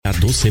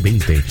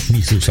1220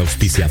 ni sus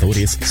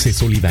auspiciadores se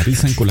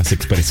solidarizan con las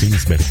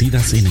expresiones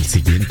vertidas en el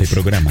siguiente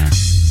programa.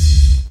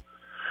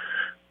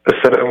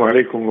 Assalamu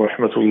alaikum wa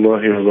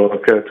rahmatullahi wa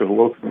barakatuh.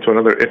 Welcome to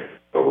another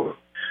episode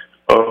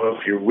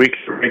of your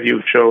weekly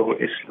radio show,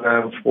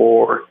 Islam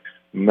for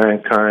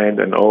Mankind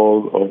and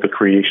all of the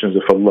creations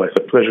of Allah. It's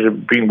a pleasure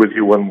being with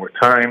you one more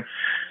time.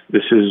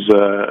 This is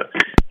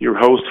your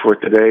host for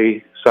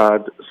today,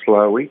 Saad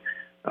Slawi,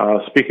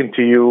 speaking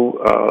to you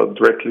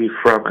directly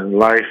from and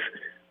live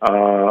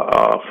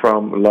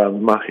from La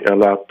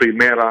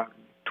Primera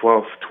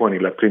 1220.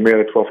 La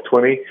Primera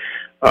 1220.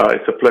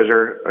 It's a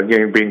pleasure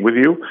again being with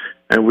you,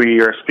 and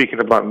we are speaking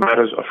about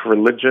matters of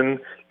religion,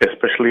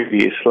 especially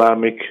the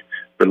Islamic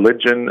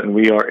religion, and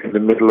we are in the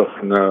middle of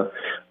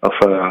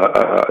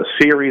a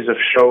series of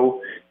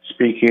show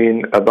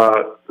speaking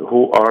about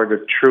who are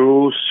the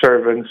true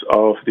servants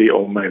of the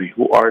Almighty,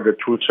 who are the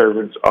true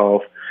servants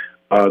of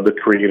the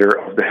Creator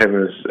of the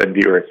heavens and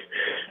the earth.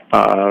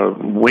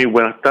 Muy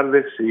buenas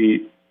tardes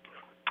y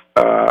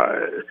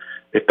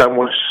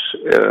estamos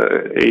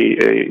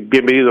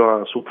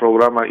bienvenidos a su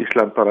programa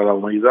Islam para la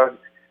Humanidad.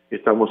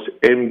 Estamos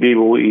en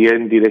vivo y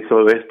en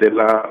directo desde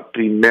la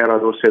Primera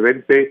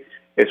 1220.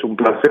 Es un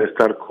placer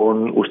estar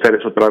con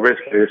ustedes otra vez.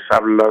 Les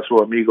habla su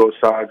amigo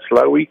Saad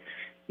Slawi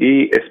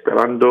y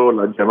esperando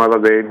la llamada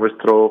de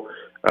nuestro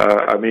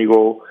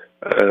amigo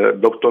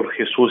Dr.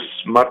 Jesús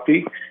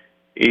Martí.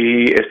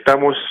 Y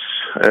estamos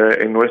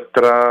en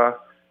nuestro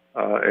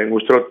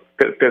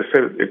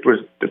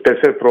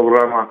tercer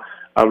programa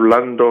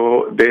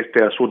hablando de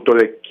este asunto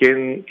de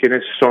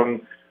quiénes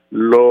son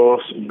los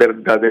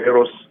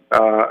verdaderos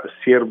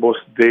siervos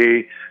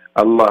de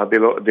Allah,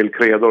 del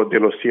Creador de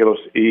los cielos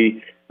y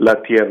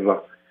la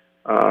tierra.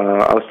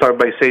 I'll start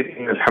by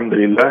saying,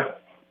 Alhamdulillah,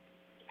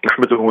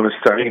 نحمده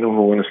ونستعينه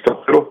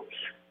ونستغفره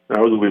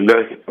نعوذ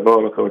بالله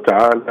تبارك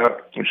وتعالى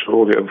من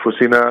شرور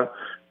أنفسنا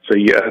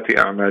سيئات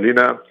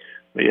أعمالنا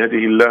من يهده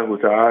الله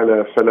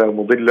تعالى فلا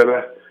مضل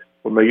له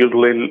ومن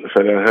يضلل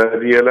فلا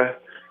هادي له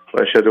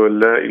وأشهد أن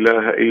لا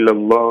إله إلا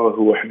الله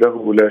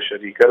وحده لا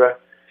شريك له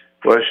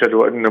وأشهد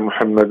أن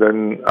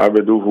محمدا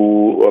عبده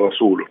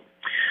ورسوله.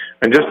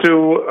 And just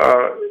to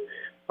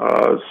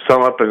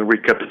sum up and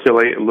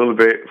recapitulate a little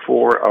bit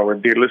for our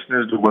dear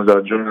listeners, the ones that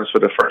are joining us for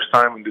the first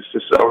time, and this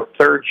is our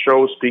third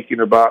show speaking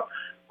about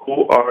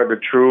who are the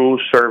true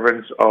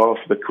servants of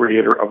the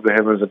Creator of the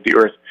heavens and the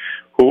earth,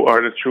 who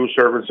are the true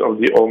servants of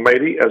the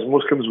Almighty. As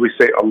Muslims, we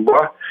say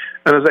Allah,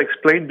 and as I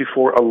explained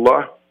before,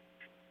 Allah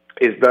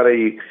is not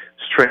a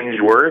strange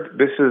word.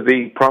 This is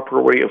the proper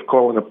way of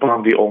calling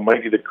upon the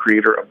Almighty, the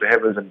Creator of the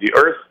heavens and the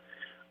earth.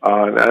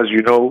 And as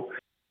you know,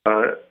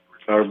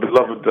 our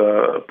beloved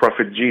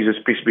Prophet Jesus,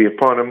 peace be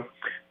upon him,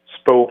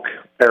 spoke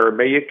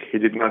Aramaic. He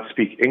did not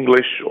speak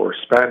English or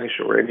Spanish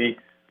or any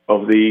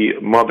of the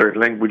modern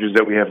languages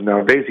that we have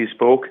nowadays. He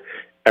spoke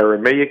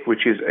Aramaic,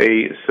 which is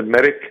a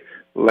Semitic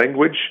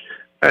language.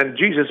 And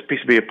Jesus,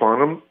 peace be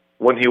upon him,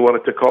 when he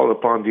wanted to call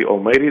upon the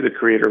Almighty, the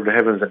Creator of the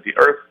heavens and the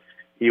earth,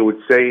 he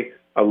would say,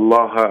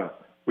 Allah.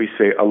 We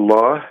say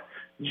Allah.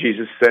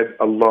 Jesus said,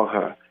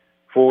 Allah.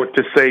 For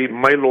to say,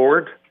 my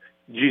Lord,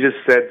 Jesus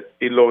said,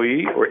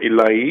 Eloi or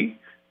Ilahi.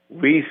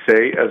 We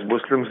say, as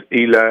Muslims,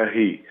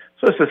 Ilahi.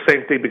 So it's the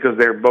same thing because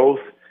they're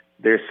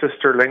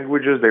sister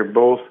languages. They're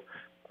both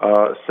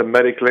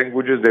Semitic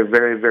languages. They're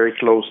very, very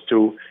close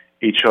to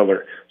each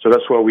other. So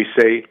that's why we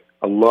say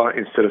Allah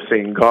instead of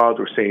saying God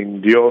or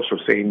saying Dios or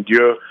saying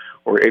Dieu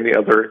or any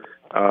other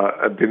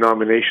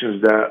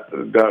denominations that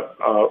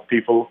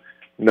people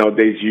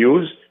nowadays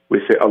use.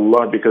 We say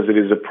Allah because it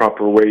is a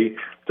proper way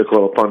to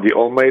call upon the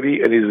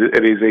Almighty, and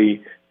it is a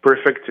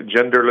perfect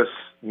genderless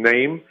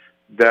name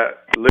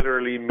that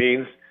literally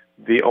means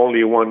the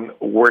only one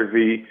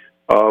worthy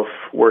of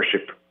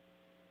worship.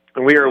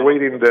 And we are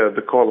awaiting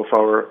the call of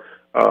our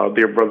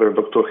dear brother,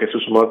 Dr.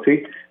 Jesus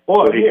Marti,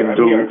 so he can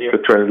do the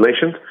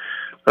translation.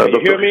 Dr.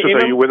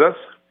 Jesus, are you with us?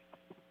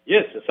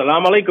 Yes.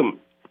 Assalamu alaikum.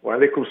 Wa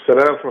alaikum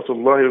assalam wa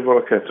rahmatullahi wa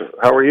barakatuh.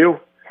 How are you?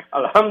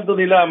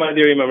 Alhamdulillah, my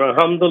dear Imam.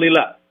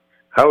 Alhamdulillah.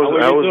 How is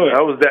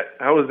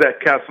that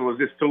castle? Is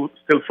it still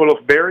full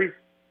of berries?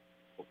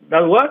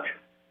 That what?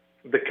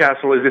 The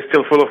castle, is it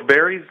still full of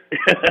berries?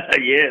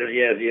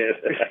 Yes.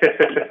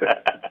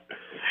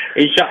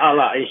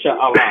 Inshallah,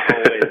 always,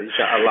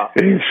 inshallah.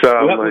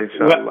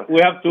 Inshallah.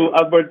 We have to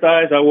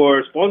advertise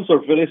our sponsor,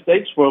 Philly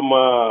Steaks, from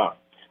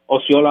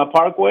Osceola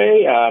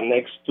Parkway,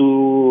 next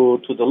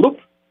to the Loop,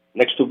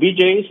 next to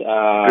BJ's.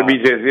 The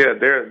BJ's, yeah,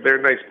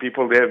 they're nice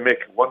people. They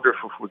make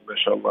wonderful food,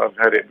 mashallah. I've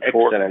had it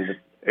before. Excellent.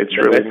 It's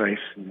really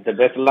nice. The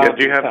best lunch.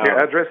 Do you have your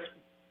address?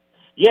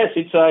 Yes,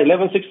 it's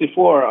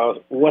 1164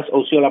 West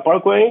Osceola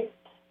Parkway,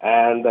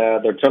 and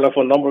their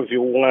telephone number, if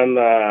you want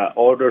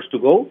orders to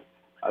go,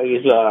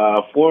 is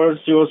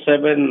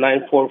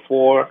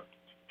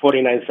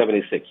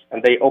 407-944-4976.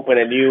 And they open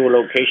a new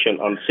location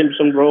on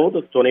Simpson Road,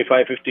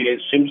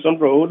 2558 Simpson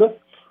Road,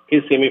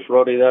 Kissimmee,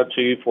 Florida,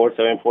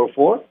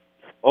 24744.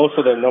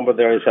 Also, the number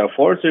there is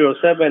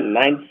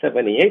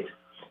 407-978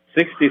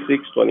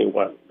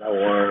 6621.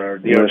 Our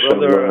dear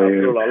brother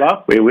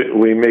Abdullah.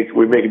 We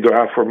make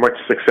dua for much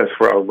success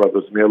for our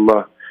brothers. May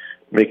Allah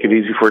make it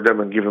easy for them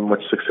and give them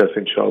much success,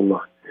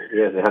 inshallah.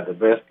 Yes, they have the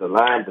best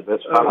land, the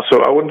best.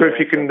 So I wonder if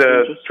you can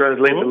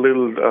translate a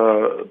little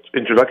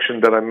introduction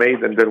that I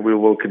made, and then we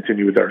will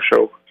continue with our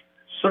show.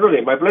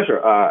 Certainly, my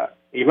pleasure.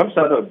 Imam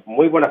Saad,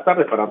 muy buenas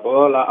tardes para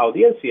toda la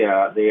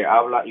audiencia de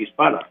habla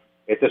hispana.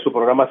 Este es su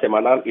programa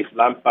semanal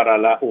Islam para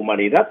la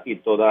Humanidad y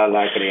toda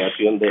la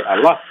creación de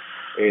Allah.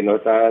 Nos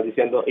está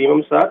diciendo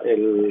Imam Saad,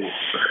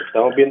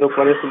 estamos viendo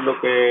cuáles son lo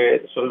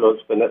que son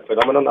los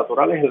fenómenos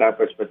naturales en la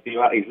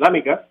perspectiva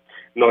islámica.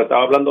 Nos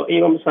estaba hablando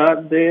Imam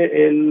Saad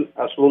del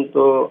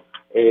asunto,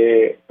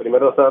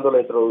 primero está dando la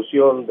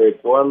introducción de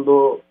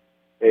cuándo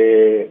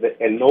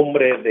el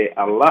nombre de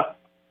Allah,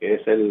 que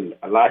es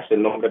Allah es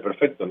el nombre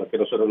perfecto, no que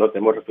nosotros nos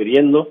estemos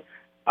refiriendo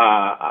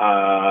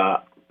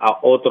a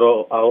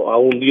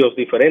un Dios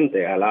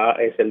diferente. Allah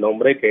es el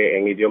nombre que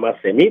en idiomas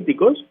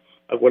semíticos,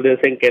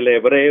 acuérdense en que el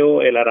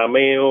hebreo, el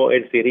arameo,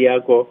 el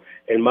siríaco,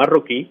 el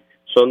marroquí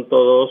son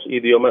todos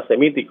idiomas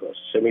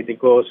semíticos.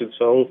 Semíticos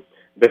son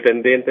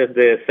descendientes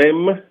de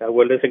Sem.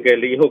 Acuérdense que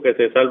el hijo que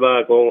se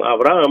salva con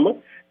Abraham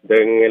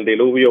en el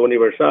diluvio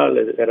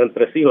universal eran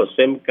 3 hijos,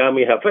 Sem, Cam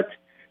y Jafet.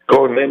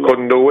 Con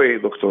Noé,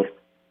 doctor.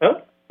 ¿Ah?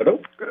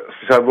 ¿Perdón?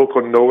 Se salvó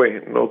con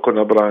Noé, no con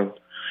Abraham.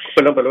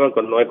 Perdón,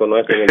 con Noé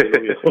en el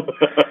diluvio.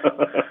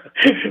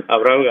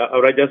 Abraham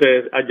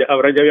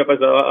ya había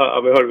pasado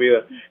a mejor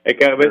vida. Es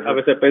que a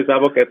veces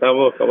pensamos que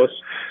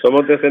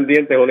somos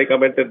descendientes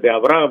únicamente de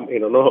Abraham y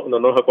no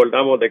nos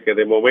acordamos de que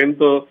de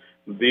momento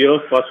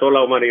Dios pasó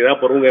la humanidad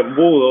por un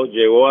embudo,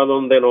 llegó a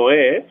donde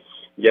Noé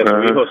y a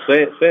su hijo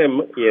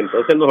Sem, y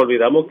entonces nos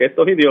olvidamos que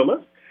estos idiomas,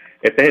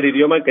 este es el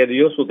idioma que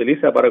Dios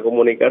utiliza para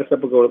comunicarse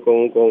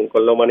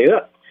con la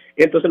humanidad.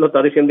 Y entonces nos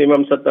está diciendo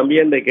Imam Saad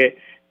también de que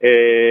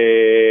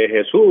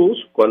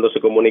Jesús, cuando se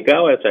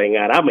comunicaba, o sea, en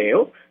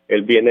arameo,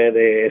 él viene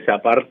de esa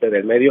parte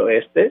del Medio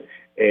Oeste,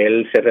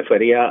 él se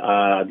refería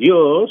a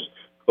Dios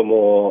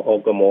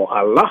como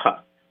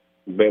Allah.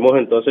 Vemos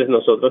entonces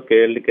nosotros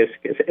que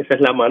esa es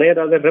la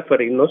manera de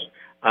referirnos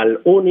al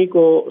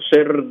único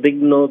ser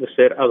digno de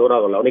ser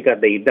adorado, la única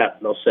deidad,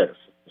 no ser.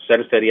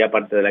 Ser sería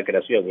parte de la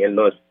creación y él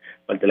no es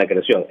parte de la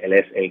creación, él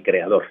es el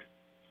creador.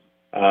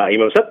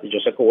 Imam Saad, yo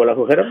sé cómo la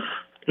mujeres.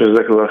 So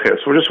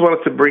we just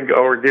wanted to bring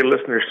our dear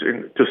listeners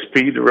to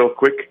speed real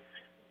quick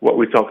what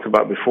we talked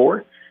about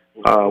before.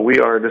 We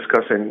are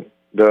discussing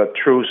the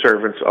true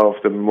servants of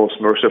the most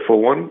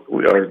merciful one.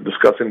 We are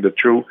discussing the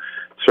true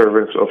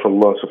servants of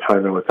Allah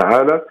subhanahu wa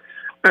ta'ala.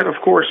 And of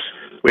course,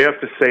 we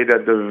have to say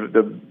that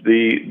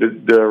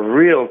the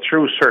real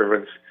true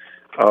servants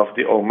of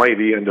the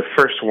Almighty and the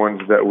first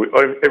ones that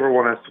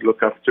everyone has to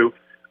look up to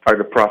are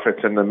the prophets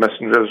and the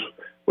messengers,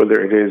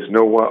 whether it is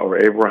Noah or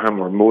Abraham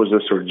or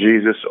Moses or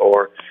Jesus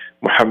or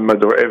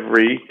Muhammad or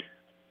every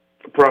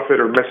prophet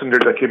or messenger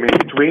that came in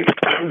between.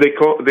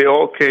 They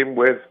all came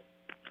with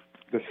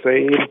the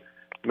same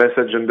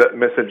message, and that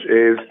message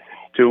is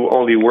to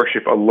only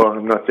worship Allah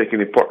and not take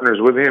any partners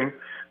with Him,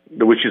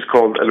 which is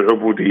called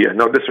al-ubudiyya.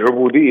 Now this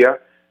ubudiyya,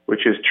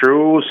 which is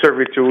true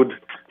servitude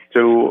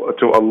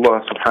to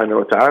Allah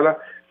subhanahu wa ta'ala,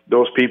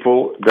 those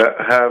people that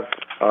have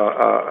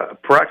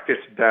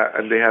practiced that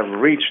and they have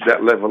reached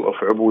that level of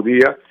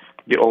ubudiyya,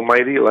 the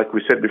Almighty, like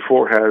we said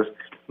before, has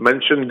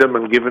mentioned them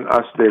and given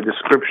us their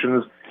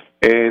descriptions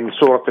in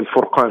Surah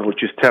Al-Furqan,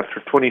 which is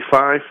chapter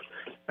 25,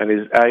 and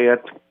is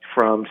ayat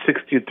from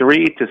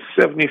 63 to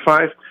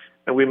 75,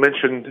 and we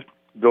mentioned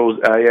those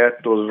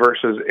ayat, those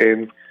verses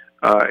in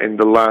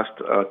the last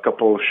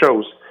couple of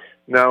shows.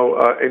 Now,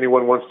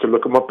 anyone wants to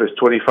look them up, it's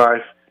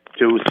 25,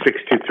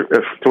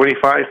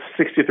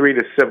 63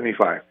 to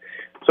 75.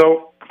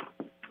 So,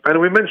 and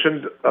we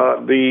mentioned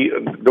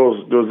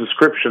those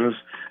descriptions.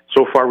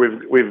 So far,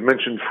 we've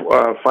mentioned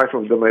 5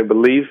 of them, I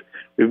believe.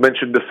 We've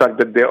mentioned the fact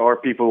that there are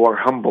people who are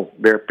humble.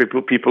 They are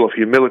people of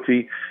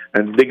humility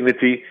and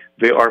dignity.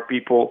 They are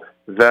people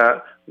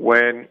that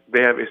when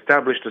they have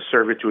established the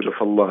servitude of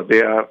Allah, they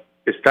have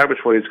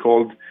established what is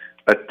called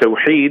a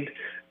tawheed,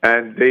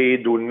 and they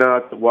do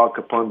not walk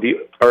upon the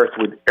earth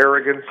with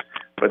arrogance,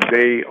 but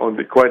they,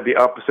 quite the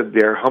opposite,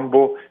 they are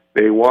humble.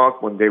 They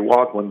walk, when they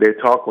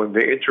talk, when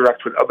they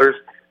interact with others,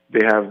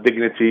 they have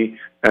dignity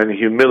and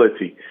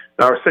humility.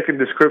 Now, our second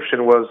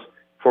description was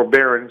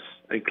forbearance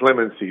and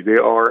clemency. They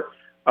are,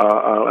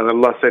 and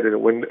Allah said it,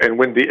 when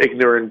the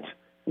ignorant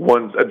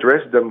ones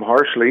address them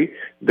harshly,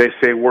 they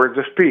say words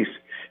of peace.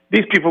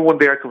 These people, when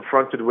they are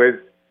confronted with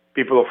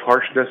people of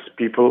harshness,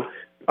 people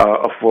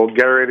of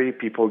vulgarity,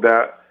 people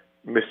that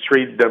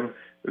mistreat them,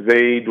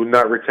 they do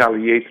not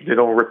retaliate. They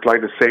don't reply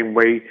the same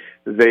way.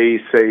 They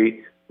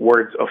say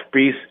words of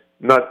peace,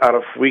 not out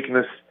of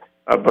weakness,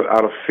 but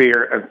out of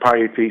fear and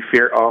piety,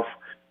 fear of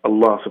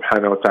Allah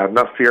subhanahu wa ta'ala.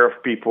 Not fear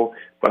of people,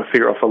 but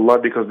fear of Allah,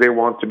 because they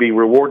want to be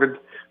rewarded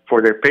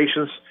for their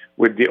patience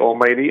with the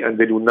Almighty, and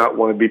they do not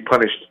want to be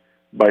punished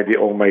by the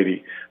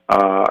Almighty.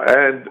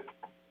 And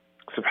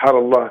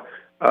subhanallah,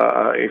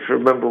 if you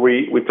remember,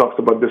 we talked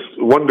about this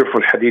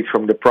wonderful hadith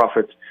from the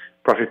Prophet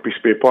peace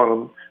be upon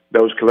him,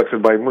 that was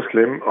collected by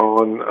Muslim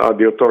on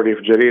the authority of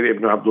Jarir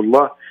ibn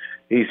Abdullah.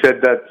 He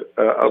said that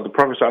the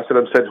Prophet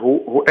ﷺ said,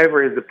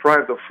 whoever is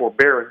deprived of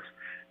forbearance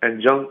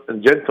and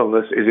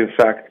gentleness is in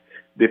fact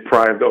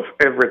deprived of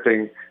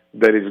everything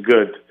that is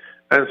good.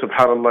 And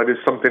subhanAllah, it is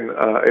something,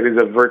 it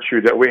is a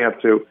virtue that we have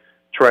to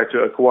try to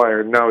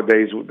acquire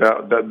nowadays,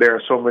 that there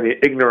are so many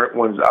ignorant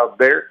ones out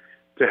there,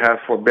 to have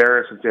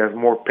forbearance and to have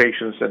more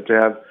patience and to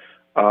have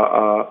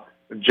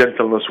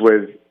gentleness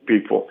with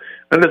people.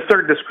 And the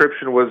third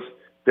description was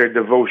their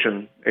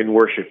devotion in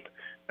worship.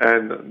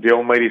 And the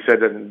Almighty said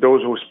that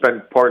those who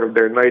spend part of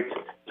their night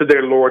to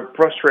their Lord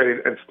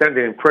prostrated and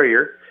standing in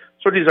prayer.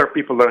 So these are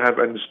people that have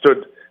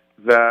understood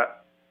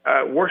that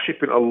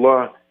worshiping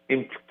Allah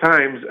in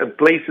times and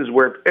places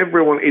where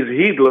everyone is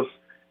heedless,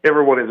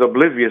 everyone is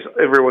oblivious,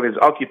 everyone is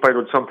occupied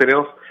with something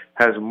else,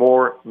 has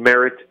more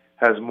merit,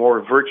 has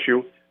more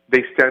virtue.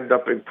 They stand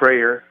up in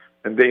prayer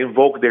and they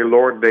invoke their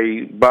Lord,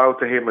 they bow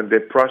to Him and they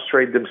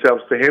prostrate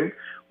themselves to Him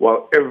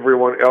while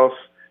everyone else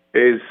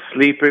is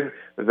sleeping.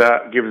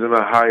 That gives them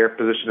a higher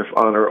position of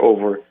honor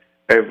over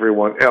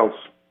everyone else.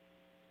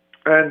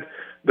 And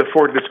the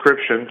fourth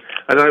description,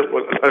 and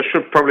I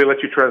should probably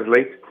let you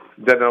translate,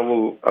 then I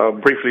will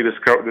briefly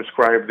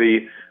describe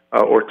the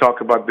or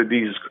talk about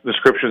these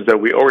descriptions that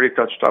we already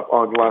touched up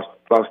on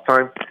last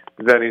time.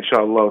 Then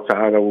inshallah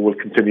ta'ala we will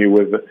continue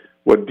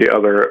with the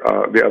other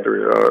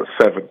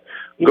seven.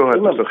 Go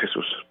ahead, Mr.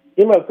 Jesus.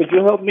 Imam, could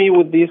you help me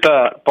with this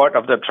part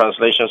of the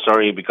translation?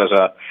 Sorry, because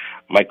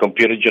my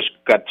computer just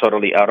got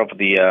totally out of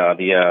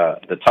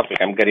the topic.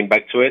 I'm getting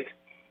back to it.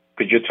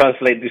 Could you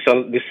translate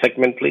this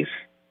segment, please?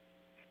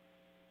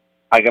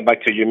 I get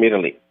back to you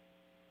immediately.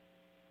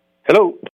 Hello.